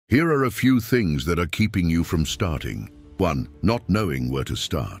Here are a few things that are keeping you from starting. 1. Not knowing where to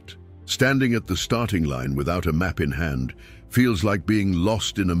start. Standing at the starting line without a map in hand feels like being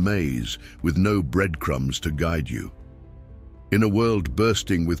lost in a maze with no breadcrumbs to guide you. In a world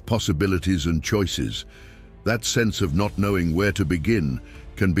bursting with possibilities and choices, that sense of not knowing where to begin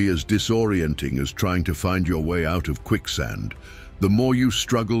can be as disorienting as trying to find your way out of quicksand. The more you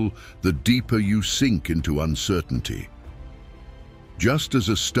struggle, the deeper you sink into uncertainty. Just as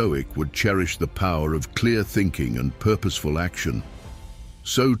a Stoic would cherish the power of clear thinking and purposeful action,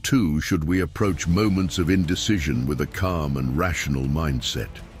 so too should we approach moments of indecision with a calm and rational mindset.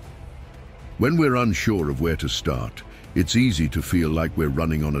 When we're unsure of where to start, it's easy to feel like we're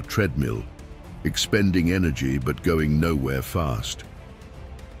running on a treadmill, expending energy but going nowhere fast.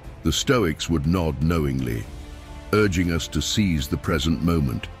 The Stoics would nod knowingly, urging us to seize the present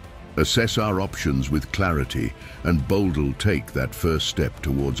moment, assess our options with clarity, and boldly take that first step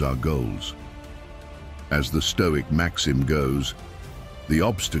towards our goals. As the Stoic maxim goes, the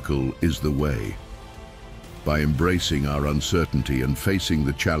obstacle is the way. By embracing our uncertainty and facing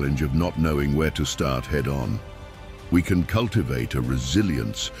the challenge of not knowing where to start head-on, we can cultivate a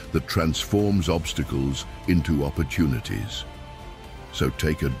resilience that transforms obstacles into opportunities. So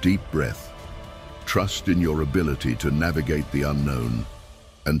take a deep breath, trust in your ability to navigate the unknown,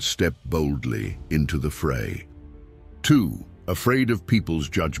 and step boldly into the fray. 2. Afraid of people's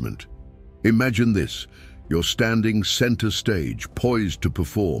judgment. Imagine this: you're standing center stage, poised to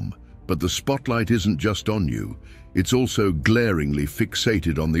perform, but the spotlight isn't just on you, it's also glaringly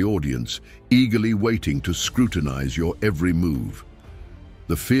fixated on the audience, eagerly waiting to scrutinize your every move.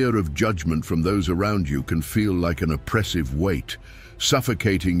 The fear of judgment from those around you can feel like an oppressive weight,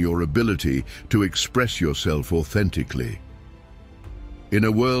 suffocating your ability to express yourself authentically. In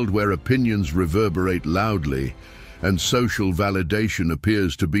a world where opinions reverberate loudly and social validation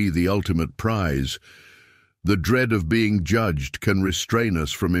appears to be the ultimate prize, the dread of being judged can restrain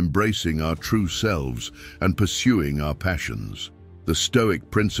us from embracing our true selves and pursuing our passions. The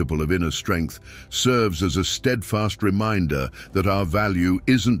Stoic principle of inner strength serves as a steadfast reminder that our value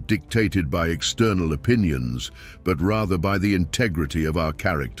isn't dictated by external opinions, but rather by the integrity of our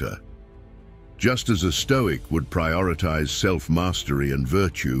character. Just as a Stoic would prioritize self-mastery and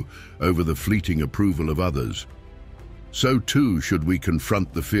virtue over the fleeting approval of others, so too should we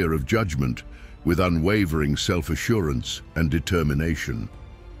confront the fear of judgment with unwavering self-assurance and determination.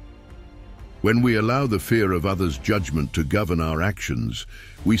 When we allow the fear of others' judgment to govern our actions,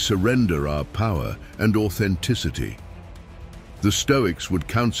 we surrender our power and authenticity. The Stoics would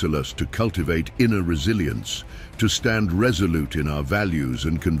counsel us to cultivate inner resilience, to stand resolute in our values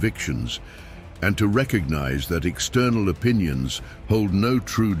and convictions, and to recognize that external opinions hold no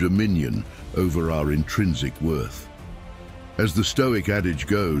true dominion over our intrinsic worth. As the Stoic adage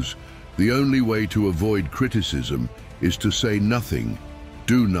goes, the only way to avoid criticism is to say nothing,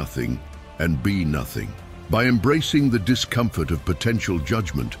 do nothing, and be nothing. By embracing the discomfort of potential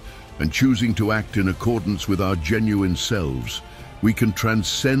judgment and choosing to act in accordance with our genuine selves, we can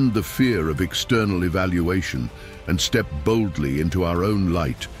transcend the fear of external evaluation and step boldly into our own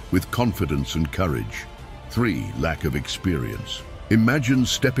light with confidence and courage. 3. Lack of experience. Imagine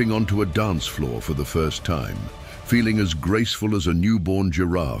stepping onto a dance floor for the first time, feeling as graceful as a newborn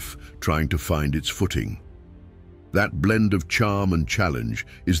giraffe trying to find its footing. That blend of charm and challenge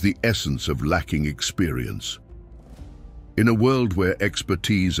is the essence of lacking experience. In a world where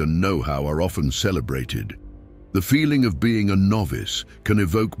expertise and know-how are often celebrated, the feeling of being a novice can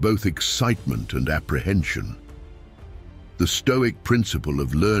evoke both excitement and apprehension. The Stoic principle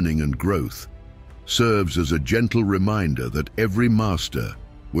of learning and growth serves as a gentle reminder that every master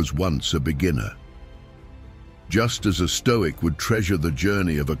was once a beginner. Just as a Stoic would treasure the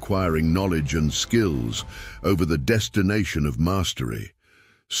journey of acquiring knowledge and skills over the destination of mastery,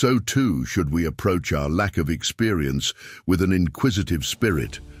 so too should we approach our lack of experience with an inquisitive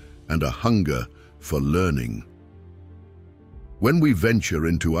spirit and a hunger for learning. When we venture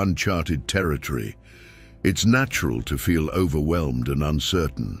into uncharted territory, it's natural to feel overwhelmed and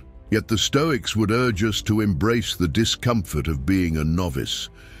uncertain. Yet the Stoics would urge us to embrace the discomfort of being a novice,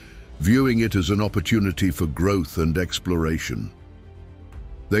 viewing it as an opportunity for growth and exploration.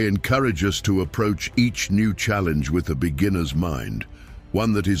 They encourage us to approach each new challenge with a beginner's mind,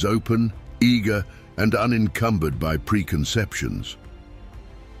 one that is open, eager, and unencumbered by preconceptions.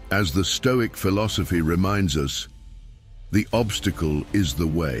 As the Stoic philosophy reminds us, the obstacle is the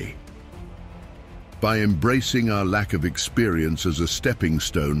way. By embracing our lack of experience as a stepping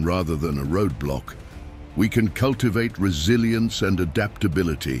stone rather than a roadblock, we can cultivate resilience and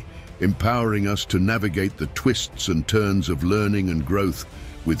adaptability, empowering us to navigate the twists and turns of learning and growth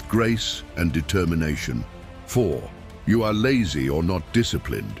with grace and determination. 4. You are lazy or not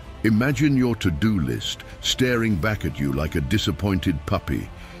disciplined. Imagine your to-do list staring back at you like a disappointed puppy,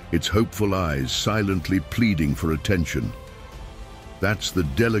 its hopeful eyes silently pleading for attention. That's the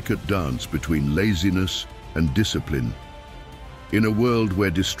delicate dance between laziness and discipline. In a world where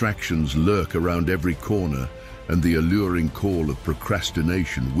distractions lurk around every corner and the alluring call of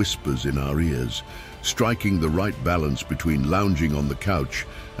procrastination whispers in our ears, striking the right balance between lounging on the couch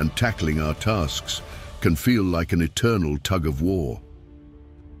and tackling our tasks can feel like an eternal tug-of-war.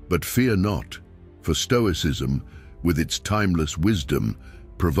 But fear not, for Stoicism, with its timeless wisdom,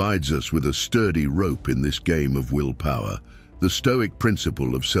 provides us with a sturdy rope in this game of willpower. The Stoic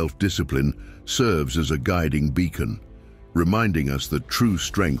principle of self-discipline serves as a guiding beacon, reminding us that true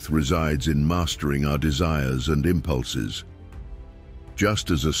strength resides in mastering our desires and impulses.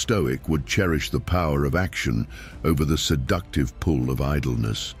 Just as a Stoic would cherish the power of action over the seductive pull of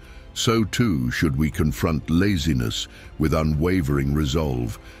idleness, so too should we confront laziness with unwavering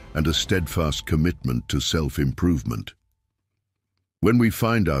resolve and a steadfast commitment to self-improvement. When we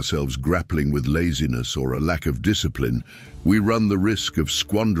find ourselves grappling with laziness or a lack of discipline, we run the risk of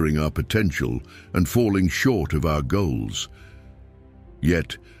squandering our potential and falling short of our goals.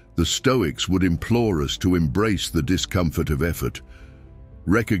 Yet, the Stoics would implore us to embrace the discomfort of effort,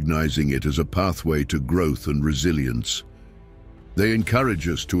 recognizing it as a pathway to growth and resilience. They encourage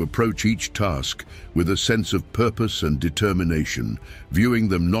us to approach each task with a sense of purpose and determination, viewing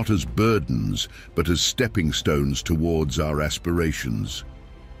them not as burdens, but as stepping stones towards our aspirations.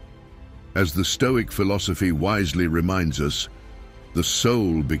 As the Stoic philosophy wisely reminds us, the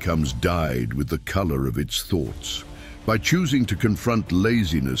soul becomes dyed with the color of its thoughts. By choosing to confront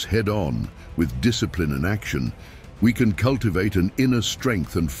laziness head-on with discipline and action, we can cultivate an inner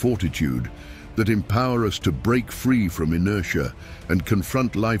strength and fortitude that empower us to break free from inertia and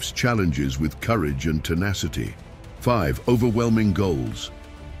confront life's challenges with courage and tenacity. 5. Overwhelming goals.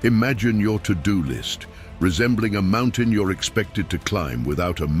 Imagine your to-do list, resembling a mountain you're expected to climb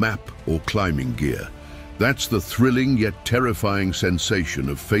without a map or climbing gear. That's the thrilling yet terrifying sensation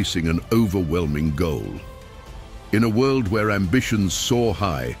of facing an overwhelming goal. In a world where ambitions soar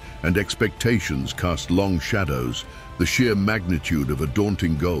high and expectations cast long shadows, the sheer magnitude of a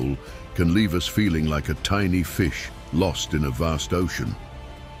daunting goal can leave us feeling like a tiny fish lost in a vast ocean.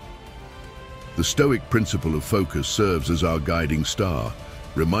 The Stoic principle of focus serves as our guiding star,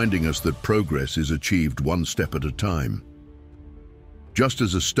 reminding us that progress is achieved one step at a time. Just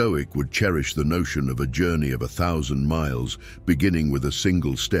as a Stoic would cherish the notion of a journey of 1,000 miles beginning with a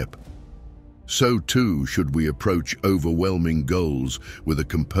single step, so too should we approach overwhelming goals with a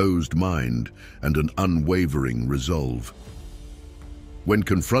composed mind and an unwavering resolve. When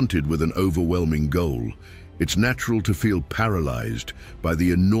confronted with an overwhelming goal, it's natural to feel paralyzed by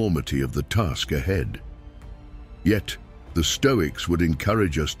the enormity of the task ahead. Yet, the Stoics would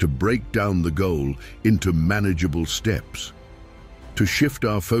encourage us to break down the goal into manageable steps, to shift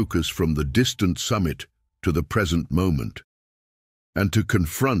our focus from the distant summit to the present moment, and to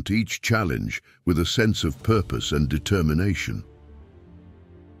confront each challenge with a sense of purpose and determination.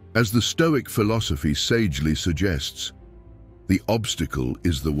 As the Stoic philosophy sagely suggests, the obstacle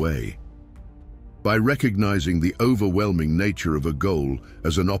is the way. By recognizing the overwhelming nature of a goal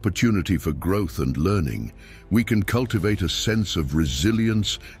as an opportunity for growth and learning, we can cultivate a sense of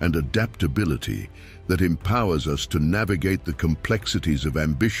resilience and adaptability that empowers us to navigate the complexities of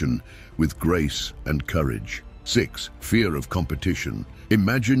ambition with grace and courage. 6. Fear of competition.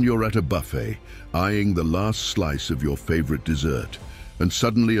 Imagine you're at a buffet, eyeing the last slice of your favorite dessert, and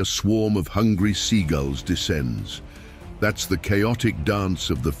suddenly a swarm of hungry seagulls descends. That's the chaotic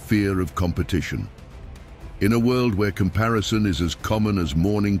dance of the fear of competition. In a world where comparison is as common as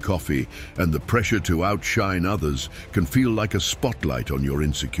morning coffee and the pressure to outshine others can feel like a spotlight on your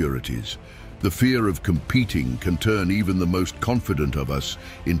insecurities, the fear of competing can turn even the most confident of us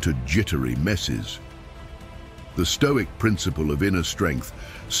into jittery messes. The Stoic principle of inner strength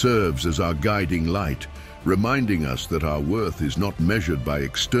serves as our guiding light, reminding us that our worth is not measured by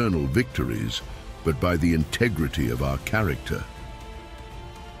external victories, but by the integrity of our character.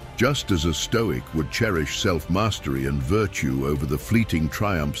 Just as a Stoic would cherish self-mastery and virtue over the fleeting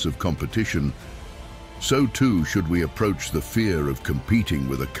triumphs of competition, so too should we approach the fear of competing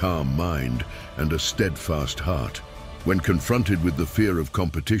with a calm mind and a steadfast heart. When confronted with the fear of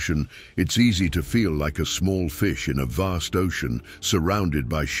competition, it's easy to feel like a small fish in a vast ocean surrounded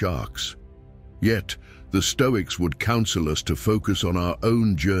by sharks. Yet, the Stoics would counsel us to focus on our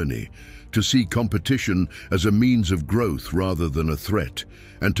own journey, to see competition as a means of growth rather than a threat,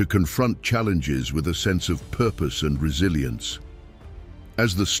 and to confront challenges with a sense of purpose and resilience.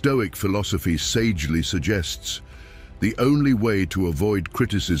 As the Stoic philosophy sagely suggests, the only way to avoid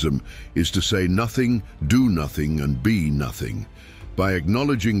criticism is to say nothing, do nothing, and be nothing. By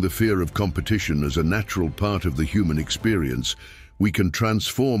acknowledging the fear of competition as a natural part of the human experience, we can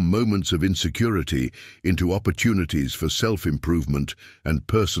transform moments of insecurity into opportunities for self-improvement and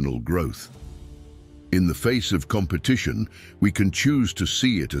personal growth. In the face of competition, we can choose to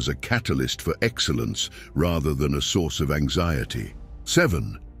see it as a catalyst for excellence rather than a source of anxiety.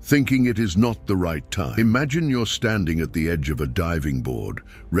 7. Thinking it is not the right time. Imagine you're standing at the edge of a diving board,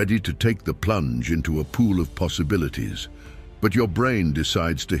 ready to take the plunge into a pool of possibilities. But your brain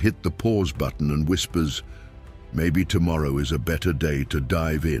decides to hit the pause button and whispers, "Maybe tomorrow is a better day to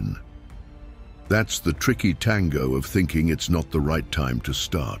dive in." That's the tricky tango of thinking it's not the right time to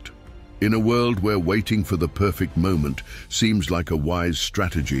start. In a world where waiting for the perfect moment seems like a wise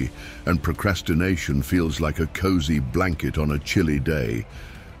strategy and procrastination feels like a cozy blanket on a chilly day,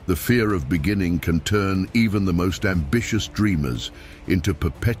 the fear of beginning can turn even the most ambitious dreamers into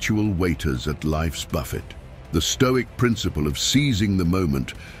perpetual waiters at life's buffet. The Stoic principle of seizing the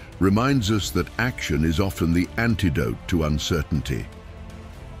moment reminds us that action is often the antidote to uncertainty.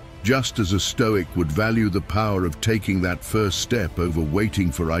 Just as a Stoic would value the power of taking that first step over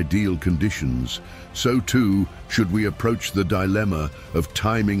waiting for ideal conditions, so too should we approach the dilemma of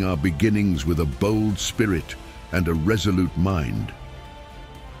timing our beginnings with a bold spirit and a resolute mind.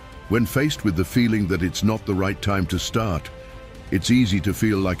 When faced with the feeling that it's not the right time to start, it's easy to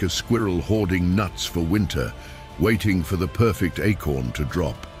feel like a squirrel hoarding nuts for winter, waiting for the perfect acorn to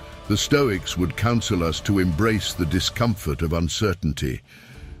drop. The Stoics would counsel us to embrace the discomfort of uncertainty,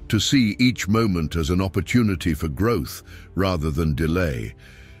 to see each moment as an opportunity for growth rather than delay,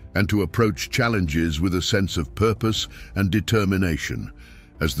 and to approach challenges with a sense of purpose and determination.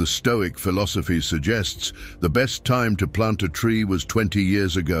 As the Stoic philosophy suggests, the best time to plant a tree was 20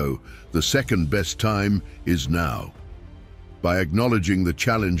 years ago. The second best time is now. By acknowledging the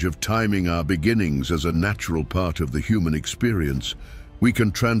challenge of timing our beginnings as a natural part of the human experience, we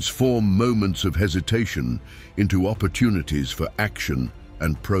can transform moments of hesitation into opportunities for action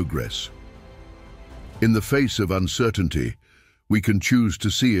and progress. In the face of uncertainty, we can choose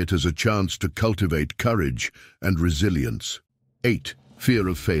to see it as a chance to cultivate courage and resilience. 8. Fear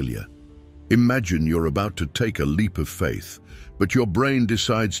of failure. Imagine you're about to take a leap of faith, but your brain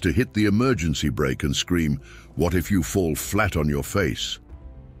decides to hit the emergency brake and scream, "What if you fall flat on your face?"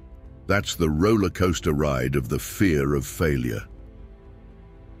 That's the roller coaster ride of the fear of failure.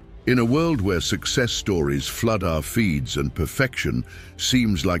 In a world where success stories flood our feeds and perfection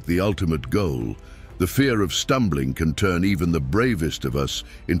seems like the ultimate goal, the fear of stumbling can turn even the bravest of us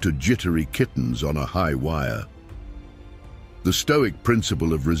into jittery kittens on a high wire. The Stoic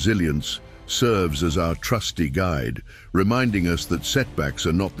principle of resilience serves as our trusty guide, reminding us that setbacks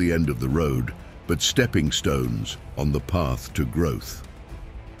are not the end of the road, but stepping stones on the path to growth.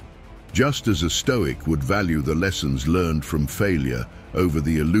 Just as a Stoic would value the lessons learned from failure over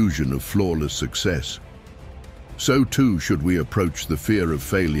the illusion of flawless success, so too should we approach the fear of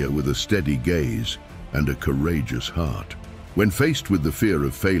failure with a steady gaze and a courageous heart. When faced with the fear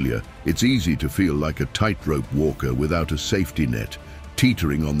of failure, it's easy to feel like a tightrope walker without a safety net,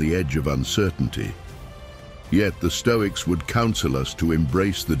 teetering on the edge of uncertainty. Yet the Stoics would counsel us to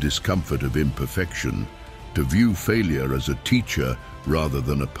embrace the discomfort of imperfection, to view failure as a teacher rather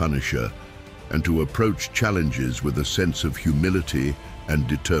than a punisher, and to approach challenges with a sense of humility and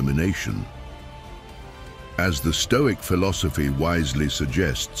determination. As the Stoic philosophy wisely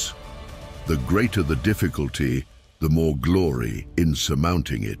suggests, the greater the difficulty, the more glory in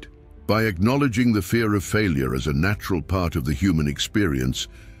surmounting it. By acknowledging the fear of failure as a natural part of the human experience,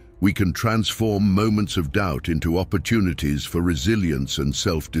 we can transform moments of doubt into opportunities for resilience and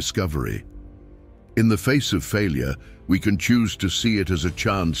self-discovery. In the face of failure, we can choose to see it as a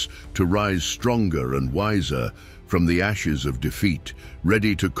chance to rise stronger and wiser from the ashes of defeat,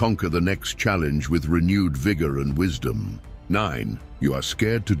 ready to conquer the next challenge with renewed vigor and wisdom. 9. You are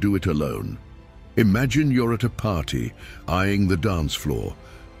scared to do it alone. Imagine you're at a party, eyeing the dance floor,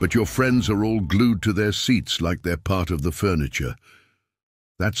 but your friends are all glued to their seats like they're part of the furniture.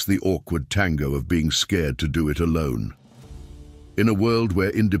 That's the awkward tango of being scared to do it alone. In a world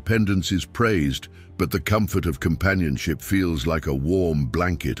where independence is praised, but the comfort of companionship feels like a warm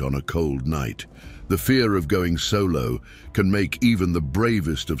blanket on a cold night, the fear of going solo can make even the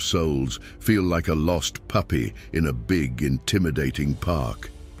bravest of souls feel like a lost puppy in a big, intimidating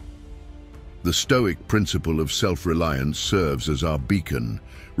park. The Stoic principle of self-reliance serves as our beacon,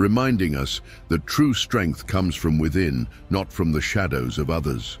 reminding us that true strength comes from within, not from the shadows of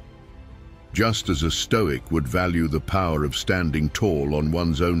others. Just as a Stoic would value the power of standing tall on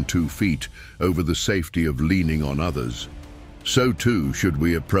one's own 2 feet over the safety of leaning on others, so too should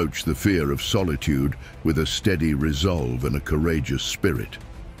we approach the fear of solitude with a steady resolve and a courageous spirit.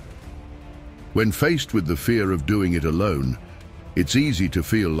 When faced with the fear of doing it alone, it's easy to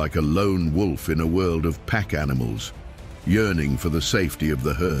feel like a lone wolf in a world of pack animals, yearning for the safety of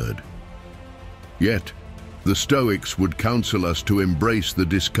the herd. Yet, the Stoics would counsel us to embrace the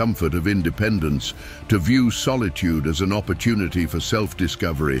discomfort of independence, to view solitude as an opportunity for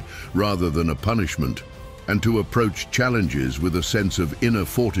self-discovery rather than a punishment, and to approach challenges with a sense of inner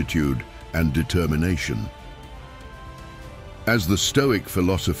fortitude and determination. As the Stoic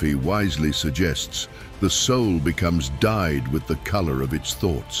philosophy wisely suggests, the soul becomes dyed with the color of its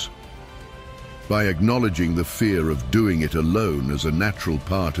thoughts. By acknowledging the fear of doing it alone as a natural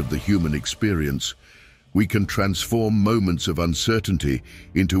part of the human experience, we can transform moments of uncertainty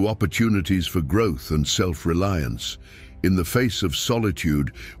into opportunities for growth and self-reliance. In the face of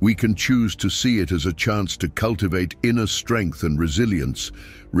solitude, we can choose to see it as a chance to cultivate inner strength and resilience,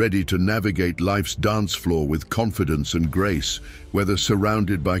 ready to navigate life's dance floor with confidence and grace, whether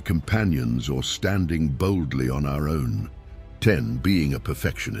surrounded by companions or standing boldly on our own. 10. Being a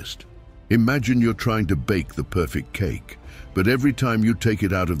perfectionist. Imagine you're trying to bake the perfect cake, but every time you take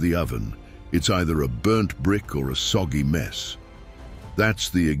it out of the oven, it's either a burnt brick or a soggy mess. That's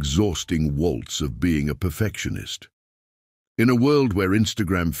the exhausting waltz of being a perfectionist. In a world where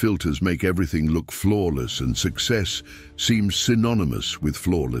Instagram filters make everything look flawless and success seems synonymous with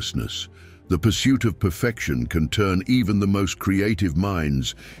flawlessness, the pursuit of perfection can turn even the most creative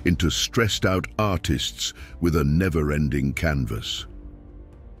minds into stressed-out artists with a never-ending canvas.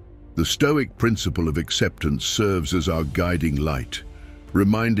 The Stoic principle of acceptance serves as our guiding light,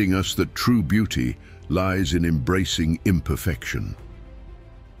 reminding us that true beauty lies in embracing imperfection.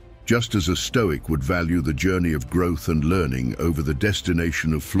 Just as a Stoic would value the journey of growth and learning over the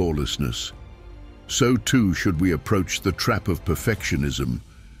destination of flawlessness, so too should we approach the trap of perfectionism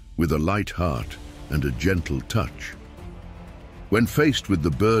with a light heart and a gentle touch. When faced with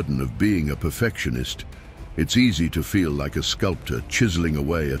the burden of being a perfectionist, it's easy to feel like a sculptor chiseling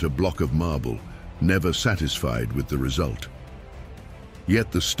away at a block of marble, never satisfied with the result.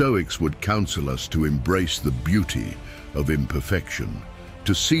 Yet the Stoics would counsel us to embrace the beauty of imperfection,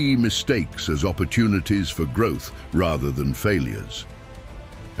 to see mistakes as opportunities for growth rather than failures,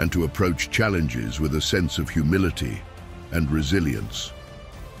 and to approach challenges with a sense of humility and resilience.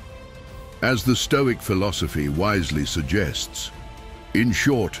 As the Stoic philosophy wisely suggests, in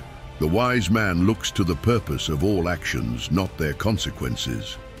short, the wise man looks to the purpose of all actions, not their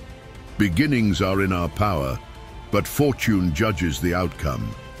consequences. Beginnings are in our power, but fortune judges the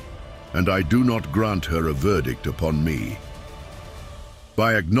outcome, and I do not grant her a verdict upon me.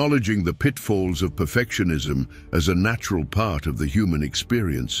 By acknowledging the pitfalls of perfectionism as a natural part of the human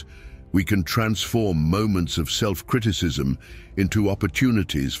experience, we can transform moments of self-criticism into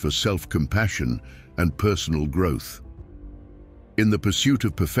opportunities for self-compassion and personal growth. In the pursuit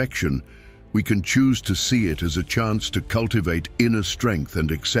of perfection, we can choose to see it as a chance to cultivate inner strength and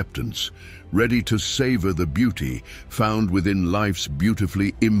acceptance, ready to savor the beauty found within life's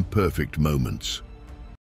beautifully imperfect moments.